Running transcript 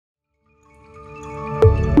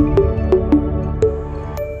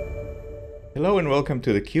and welcome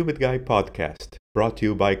to the Qubit Guy podcast, brought to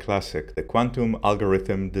you by Classic, the quantum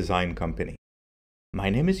algorithm design company. My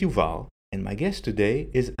name is Yuval, and my guest today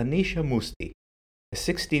is Anisha Musti, a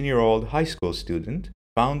 16-year-old high school student,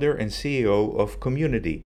 founder and CEO of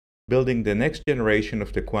Q-munity, building the next generation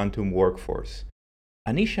of the quantum workforce.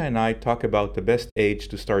 Anisha and I talk about the best age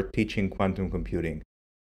to start teaching quantum computing,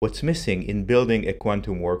 what's missing in building a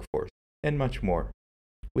quantum workforce, and much more.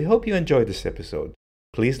 We hope you enjoyed this episode.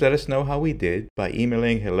 Please let us know how we did by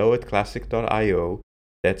emailing hello@classic.io.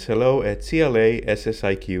 That's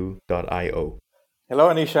hello@classiq.io. Hello,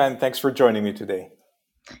 Anisha, and thanks for joining me today.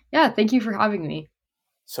 Yeah, thank you for having me.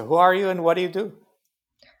 So who are you and what do you do?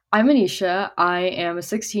 I'm Anisha. I am a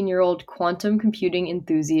 16-year-old quantum computing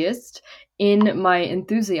enthusiast. In my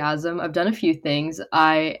enthusiasm, I've done a few things.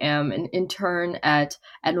 I am an intern at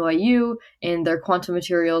NYU in their quantum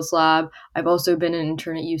materials lab. I've also been an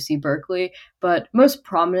intern at UC Berkeley, but most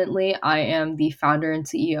prominently, I am the founder and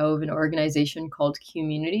CEO of an organization called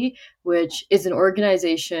Q-munity, which is an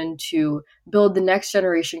organization to build the next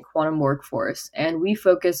generation quantum workforce. And we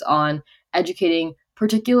focus on educating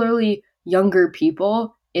particularly younger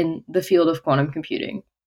people in the field of quantum computing.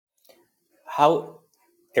 How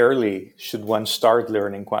early should one start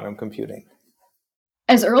learning quantum computing?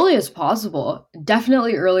 As early as possible,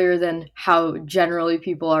 definitely earlier than how generally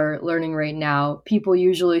people are learning right now. People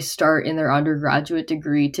usually start in their undergraduate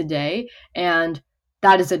degree today, and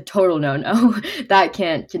that is a total no-no. That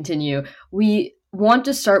can't continue. We want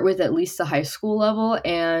to start with at least the high school level,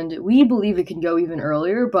 and we believe it can go even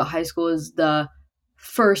earlier, but high school is the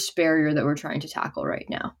first barrier that we're trying to tackle right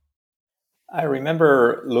now. I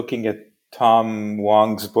remember looking at Tom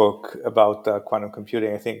Wong's book about quantum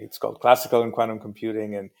computing. I think it's called Classical and Quantum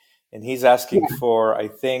Computing. And he's asking for, I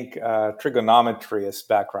think, trigonometry as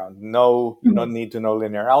background. No, you don't need to know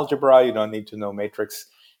linear algebra. You don't need to know matrix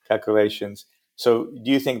calculations. So do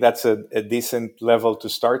you think that's a decent level to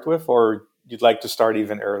start with, or you'd like to start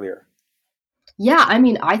even earlier? Yeah, I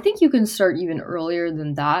mean, I think you can start even earlier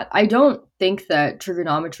than that. I don't think that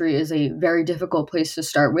trigonometry is a very difficult place to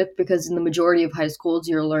start with because in the majority of high schools,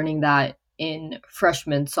 you're learning that in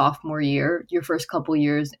freshman, sophomore year, your first couple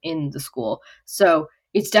years in the school. So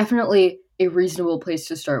it's definitely a reasonable place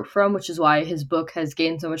to start from, which is why his book has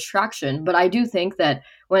gained so much traction. But I do think that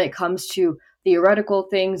when it comes to theoretical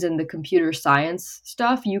things and the computer science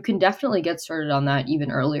stuff, you can definitely get started on that even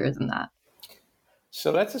earlier than that. So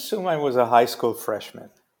let's assume I was a high school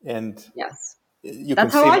freshman, and Yes. you can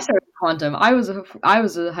That's how see I started quantum. I was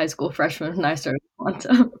a high school freshman when I started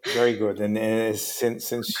quantum. very good. And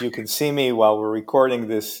since you can see me while we're recording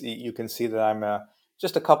this, you can see that I'm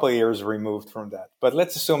just a couple of years removed from that. But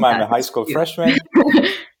let's assume I'm Yeah, a high that's school cute. freshman,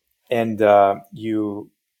 and you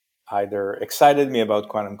either excited me about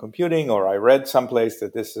quantum computing or I read someplace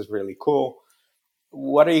that this is really cool.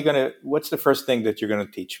 What's the first thing that you're gonna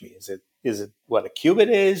teach me? Is it what a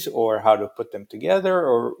qubit is, or how to put them together,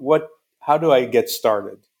 or what? How do I get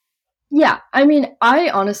started? Yeah, I mean,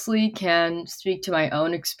 I honestly can speak to my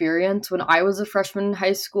own experience. When I was a freshman in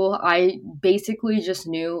high school, I basically just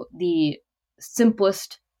knew the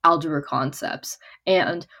simplest algebra concepts.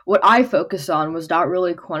 And what I focused on was not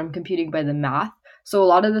really quantum computing by the math. So a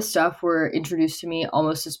lot of the stuff were introduced to me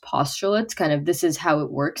almost as postulates, kind of this is how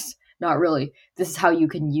it works, not really this is how you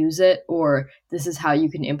can use it or this is how you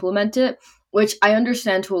can implement it, which I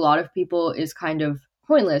understand to a lot of people is kind of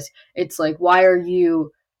pointless. It's like, why are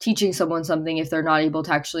you teaching someone something if they're not able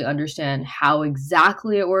to actually understand how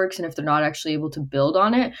exactly it works and if they're not actually able to build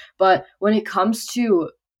on it? But when it comes to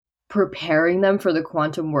preparing them for the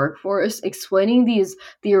quantum workforce, explaining these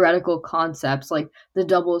theoretical concepts like the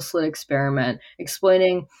double slit experiment,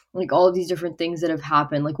 explaining like all of these different things that have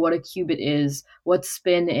happened, like what a qubit is, what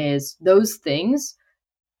spin is, those things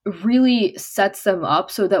really sets them up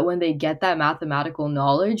so that when they get that mathematical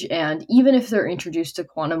knowledge, and even if they're introduced to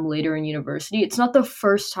quantum later in university, it's not the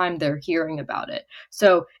first time they're hearing about it.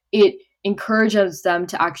 So it encourages them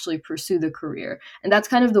to actually pursue the career. And that's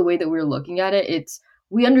kind of the way that we're looking at it.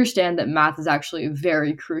 We understand that math is actually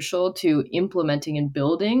very crucial to implementing and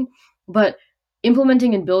building, but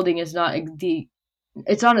implementing and building is not the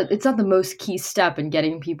it's not the most key step in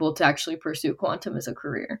getting people to actually pursue quantum as a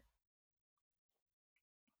career.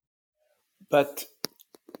 But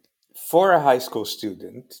for a high school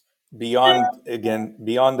student, beyond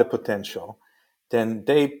the potential, then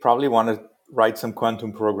they probably want to write some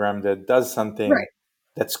quantum program that does something Right.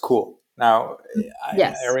 that's cool. Now, I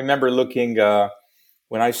Yes. remember looking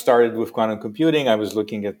when I started with quantum computing, I was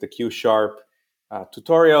looking at the Q-sharp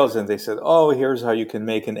tutorials, and they said, "Oh, here's how you can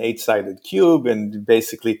make an eight-sided cube, and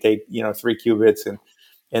basically take three qubits and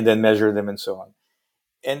then measure them and so on."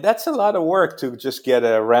 And that's a lot of work to just get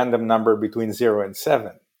a random number between 0 and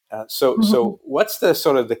 7. So what's the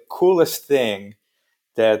sort of the coolest thing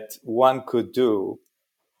that one could do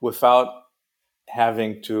without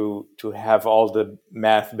having to have all the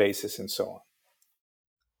math basis and so on?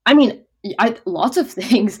 I mean, lots of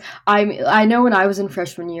things. I know when I was in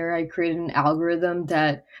freshman year, I created an algorithm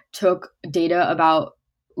that took data about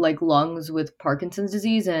like lungs with Parkinson's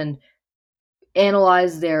disease and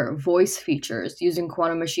analyze their voice features using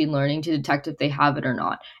quantum machine learning to detect if they have it or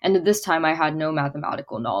not. And at this time, I had no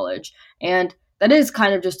mathematical knowledge. And that is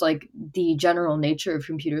kind of just like the general nature of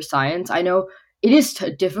computer science. I know it is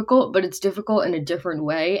difficult, but it's difficult in a different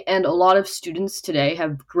way. And a lot of students today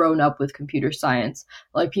have grown up with computer science.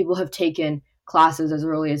 Like people have taken classes as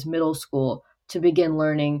early as middle school to begin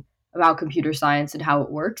learning about computer science and how it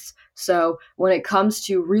works. So when it comes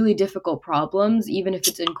to really difficult problems, even if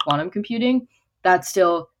it's in quantum computing, that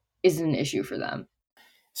still isn't an issue for them.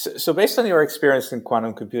 So based on your experience in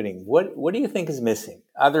quantum computing, what do you think is missing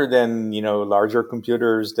other than larger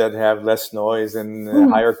computers that have less noise and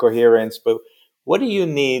higher coherence? But what do you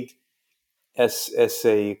need as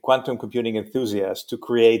a quantum computing enthusiast to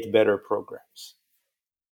create better programs?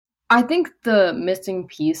 I think the missing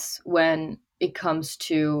piece when it comes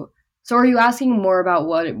to, so are you asking more about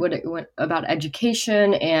what about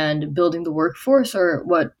education and building the workforce, or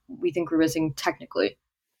what we think we're missing technically?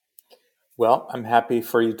 Well, I'm happy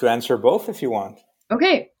for you to answer both if you want.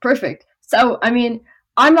 Okay, perfect. So, I mean,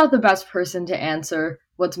 I'm not the best person to answer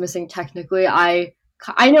what's missing technically. I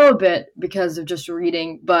know a bit because of just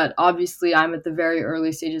reading, but obviously I'm at the very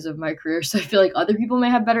early stages of my career, so I feel like other people may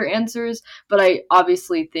have better answers, but I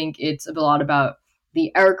obviously think it's a lot about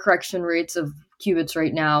the error correction rates of qubits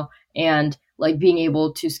right now and like being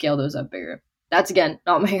able to scale those up bigger. That's again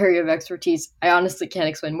not my area of expertise. I honestly can't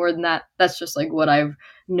explain more than that. That's just like what I've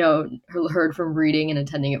heard from reading and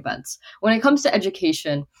attending events. When it comes to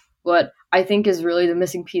education, what I think is really the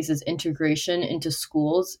missing piece is integration into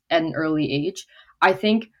schools at an early age. I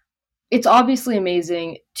think it's obviously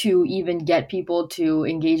amazing to even get people to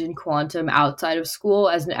engage in quantum outside of school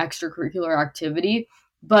as an extracurricular activity.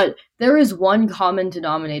 But there is one common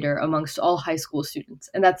denominator amongst all high school students,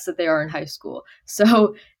 and that's that they are in high school.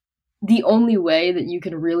 So the only way that you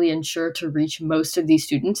can really ensure to reach most of these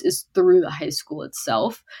students is through the high school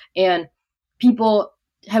itself. And people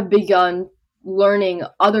have begun learning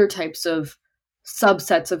other types of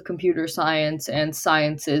subsets of computer science and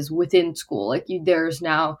sciences within school. There's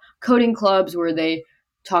now coding clubs where they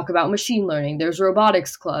talk about machine learning. There's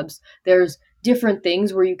robotics clubs. There's different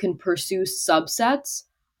things where you can pursue subsets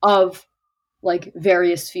of like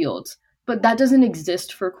various fields. But that doesn't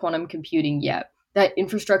exist for quantum computing yet. That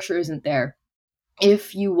infrastructure isn't there.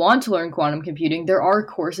 If you want to learn quantum computing, there are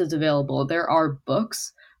courses available, there are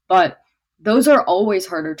books, but those are always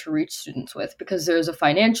harder to reach students with because there's a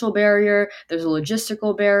financial barrier, there's a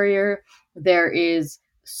logistical barrier, there is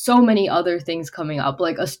so many other things coming up.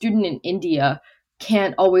 Like a student in India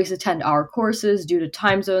can't always attend our courses due to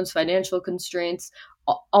time zones, financial constraints,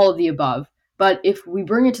 all of the above. But if we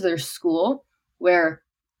bring it to their school, where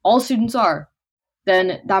all students are,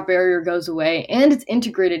 then that barrier goes away and it's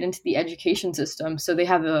integrated into the education system. So they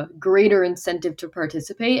have a greater incentive to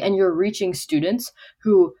participate, and you're reaching students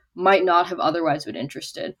who might not have otherwise been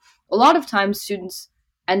interested. A lot of times, students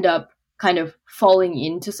end up kind of falling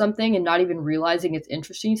into something and not even realizing it's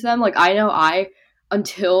interesting to them. Like, I know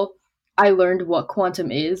until I learned what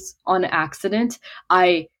quantum is on accident,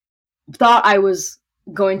 I thought I was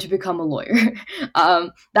going to become a lawyer.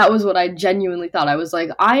 That was what I genuinely thought. I was like,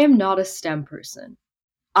 I am not a STEM person.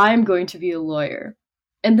 I'm going to be a lawyer.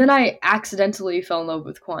 And then I accidentally fell in love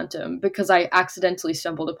with quantum because I accidentally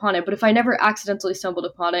stumbled upon it. But if I never accidentally stumbled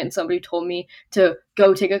upon it and somebody told me to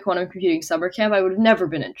go take a quantum computing summer camp, I would have never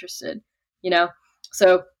been interested, you know?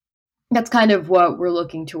 So that's kind of what we're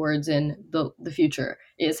looking towards in the future,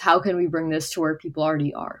 is how can we bring this to where people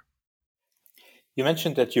already are. You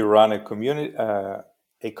mentioned that you run a company,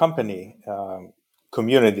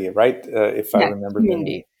 Q-munity, right? If I Yeah, remember the name.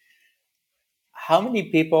 community. How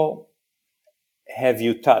many people have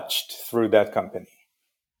you touched through that company?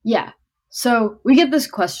 Yeah. So we get this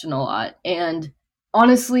question a lot, and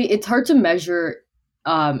honestly, it's hard to measure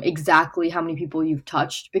exactly how many people you've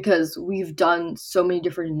touched because we've done so many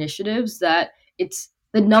different initiatives that it's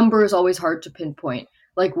the number is always hard to pinpoint.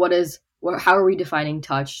 Like, how are we defining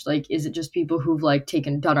touch? Like, is it just people who've like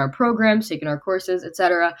done our programs, taken our courses,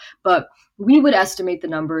 etc.? But we would estimate the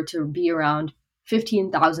number to be around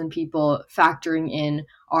 15,000 people, factoring in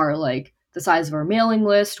our like the size of our mailing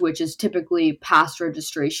list, which is typically past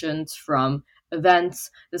registrations from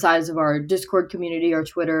events the size of our Discord community, our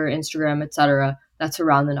Twitter, Instagram, etc. That's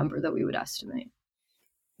around the number that we would estimate.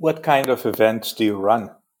 What kind of events do you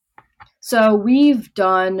run? So we've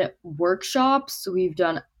done workshops, we've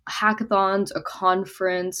done hackathons, a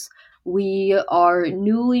conference. We are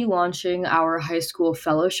newly launching our high school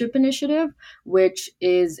fellowship initiative, which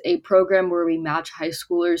is a program where we match high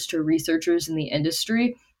schoolers to researchers in the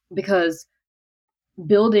industry because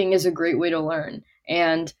building is a great way to learn.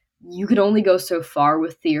 And you can only go so far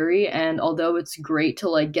with theory, and although it's great to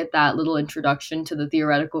like get that little introduction to the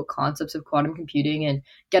theoretical concepts of quantum computing and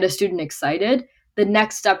get a student excited, the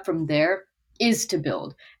next step from there is to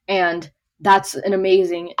build. And that's an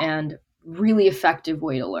amazing and really effective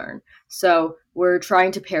way to learn. So we're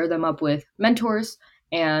trying to pair them up with mentors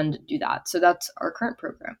and do that. So that's our current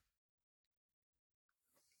program.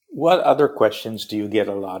 What other questions do you get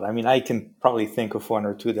a lot? I mean, I can probably think of one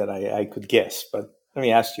or two that I could guess, but let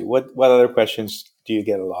me ask you, what other questions do you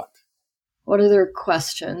get a lot? What other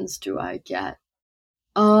questions do I get?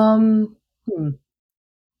 Um,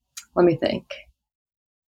 Let me think.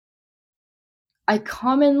 I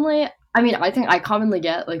commonly, I think I commonly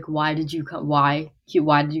get like, why did you come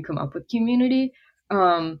up with Q-munity?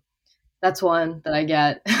 That's one that I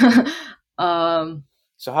get. um,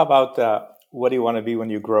 So how about what do you want to be when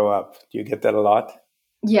you grow up? Do you get that a lot?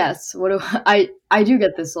 yes, what do I do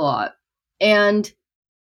get this a lot, and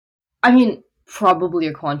probably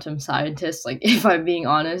a quantum scientist. Like, if I'm being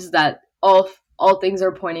honest, that all things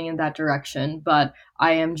are pointing in that direction, but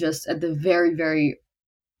I am just at the very, very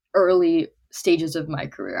early stages of my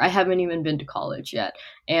career. I haven't even been to college yet.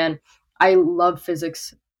 And I love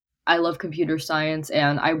physics. I love computer science,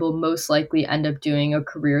 and I will most likely end up doing a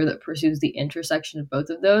career that pursues the intersection of both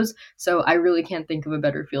of those. So I really can't think of a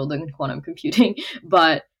better field than quantum computing.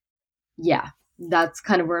 But yeah, that's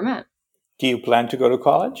kind of where I'm at. Do you plan to go to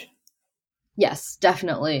college? Yes,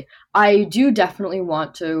 definitely. I do definitely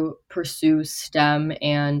want to pursue STEM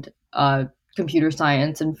and computer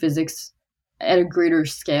science and physics at a greater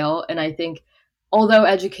scale. And I think, although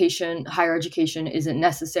higher education isn't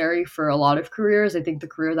necessary for a lot of careers, I think the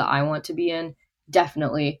career that I want to be in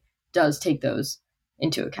definitely does take those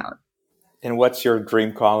into account. And what's your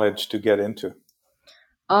dream college to get into?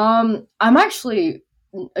 I'm actually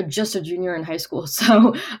just a junior in high school,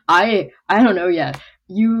 so I don't know yet.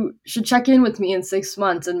 You should check in with me in 6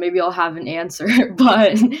 months, and maybe I'll have an answer,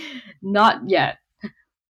 but not yet.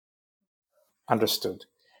 Understood.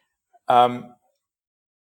 Um,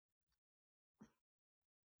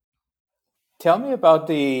 Tell me about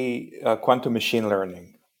the quantum machine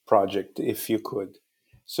learning project, if you could.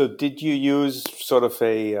 So, did you use sort of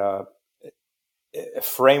a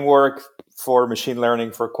framework for machine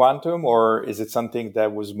learning for quantum, or is it something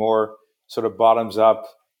that was more sort of bottoms up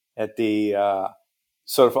at the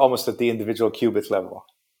sort of almost at the individual qubit level?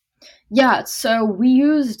 Yeah, so we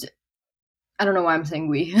used, I don't know why I'm saying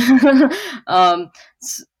we.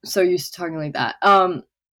 So used to talking like that.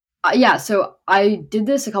 Yeah, so I did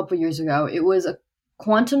this a couple years ago. It was a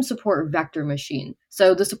quantum support vector machine.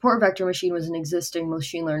 So the support vector machine was an existing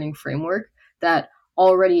machine learning framework that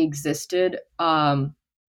already existed,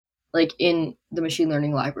 like in the machine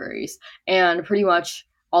learning libraries. And pretty much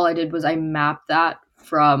all I did was I mapped that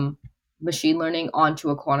from machine learning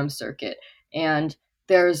onto a quantum circuit. And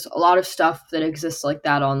there's a lot of stuff that exists like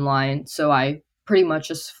that online. So I pretty much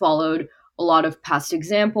just followed a lot of past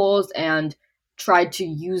examples and tried to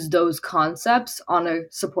use those concepts on a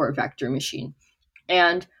support vector machine.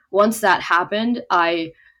 And once that happened,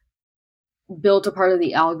 I built a part of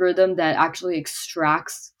the algorithm that actually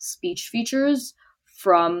extracts speech features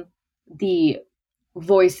from the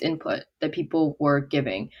voice input that people were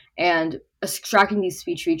giving, and extracting these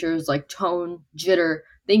speech features like tone, jitter,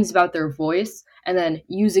 things about their voice, and then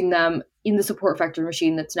using them in the support vector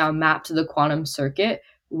machine that's now mapped to the quantum circuit.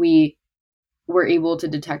 We were able to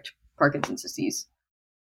detect Parkinson's disease.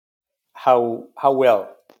 How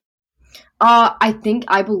well?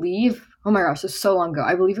 I believe, oh my gosh, it's so long ago.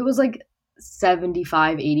 I believe it was like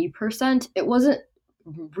 75-80%. It wasn't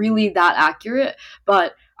really that accurate,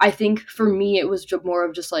 but I think for me, it was more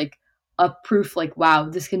of just like a proof like, wow,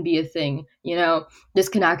 this can be a thing, this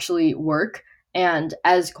can actually work. And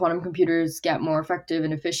as quantum computers get more effective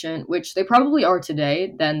and efficient, which they probably are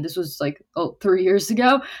today, then this was like 3 years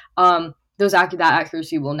ago, that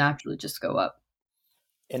accuracy will naturally just go up.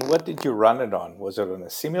 And what did you run it on? Was it on a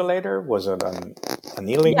simulator? Was it on an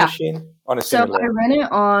annealing Yeah. machine? On a So I simulator. ran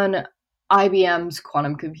it on IBM's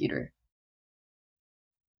quantum computer.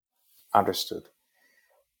 Understood.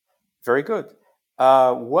 Very good.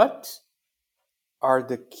 What are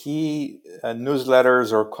the key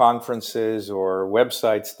newsletters or conferences or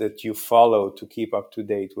websites that you follow to keep up to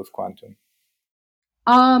date with quantum?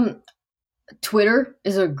 Um, Twitter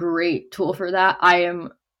is a great tool for that. I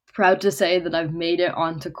am proud to say that I've made it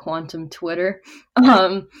onto quantum Twitter.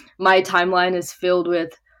 My timeline is filled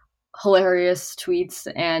with hilarious tweets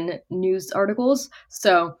and news articles.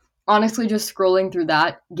 So honestly, just scrolling through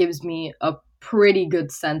that gives me a pretty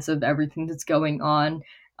good sense of everything that's going on.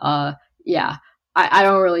 Yeah, I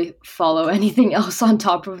don't really follow anything else on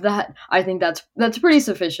top of that. I think that's pretty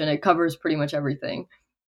sufficient. It covers pretty much everything.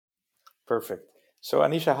 Perfect. So,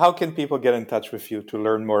 Anisha, how can people get in touch with you to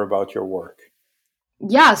learn more about your work?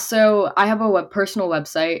 Yeah, so I have a personal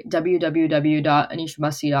website,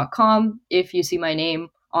 www.anishamusti.com. If you see my name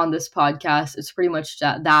on this podcast, it's pretty much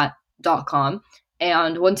that.com.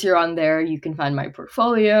 And once you're on there, you can find my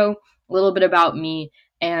portfolio, a little bit about me,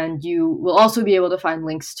 and you will also be able to find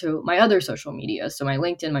links to my other social media, so my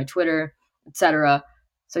LinkedIn, my Twitter, etc.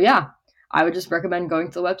 So yeah, I would just recommend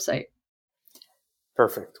going to the website.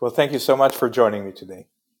 Perfect. Well, thank you so much for joining me today.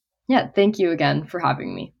 Yeah, thank you again for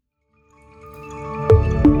having me.